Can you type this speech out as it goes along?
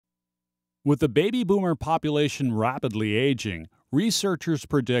With the baby boomer population rapidly aging, researchers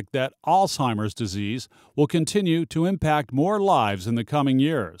predict that Alzheimer's disease will continue to impact more lives in the coming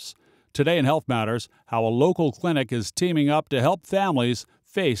years. Today in Health Matters, how a local clinic is teaming up to help families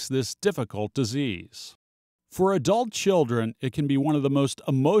face this difficult disease. For adult children, it can be one of the most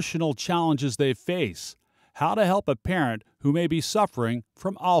emotional challenges they face: how to help a parent who may be suffering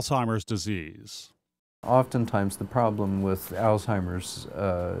from Alzheimer's disease. Oftentimes the problem with Alzheimer's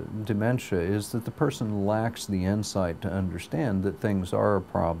dementia is that the person lacks the insight to understand that things are a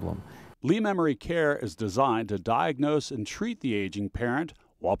problem. Lee Memory Care is designed to diagnose and treat the aging parent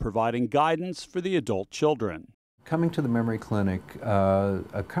while providing guidance for the adult children. Coming to the memory clinic,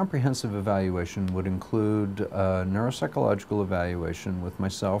 a comprehensive evaluation would include a neuropsychological evaluation with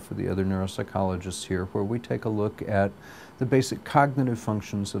myself or the other neuropsychologists here, where we take a look at the basic cognitive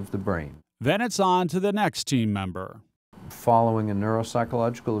functions of the brain. Then it's on to the next team member. Following a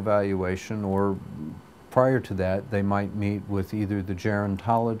neuropsychological evaluation, or prior to that, they might meet with either the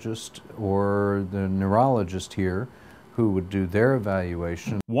gerontologist or the neurologist here, who would do their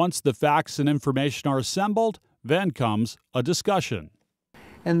evaluation. Once the facts and information are assembled, then comes a discussion.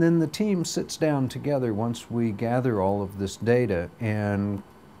 And then the team sits down together once we gather all of this data and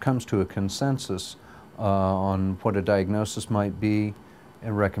comes to a consensus on what a diagnosis might be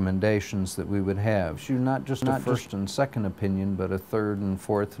and recommendations that we would have. So not just a first and second opinion, but a third and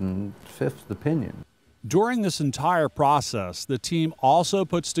fourth and fifth opinion. During this entire process, the team also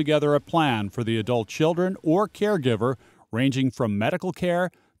puts together a plan for the adult children or caregiver, ranging from medical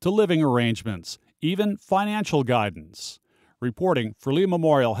care to living arrangements, even financial guidance. Reporting for Lee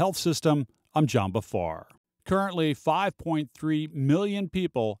Memorial Health System, I'm John Bafar. Currently, 5.3 million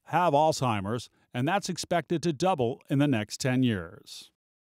people have Alzheimer's, and that's expected to double in the next 10 years.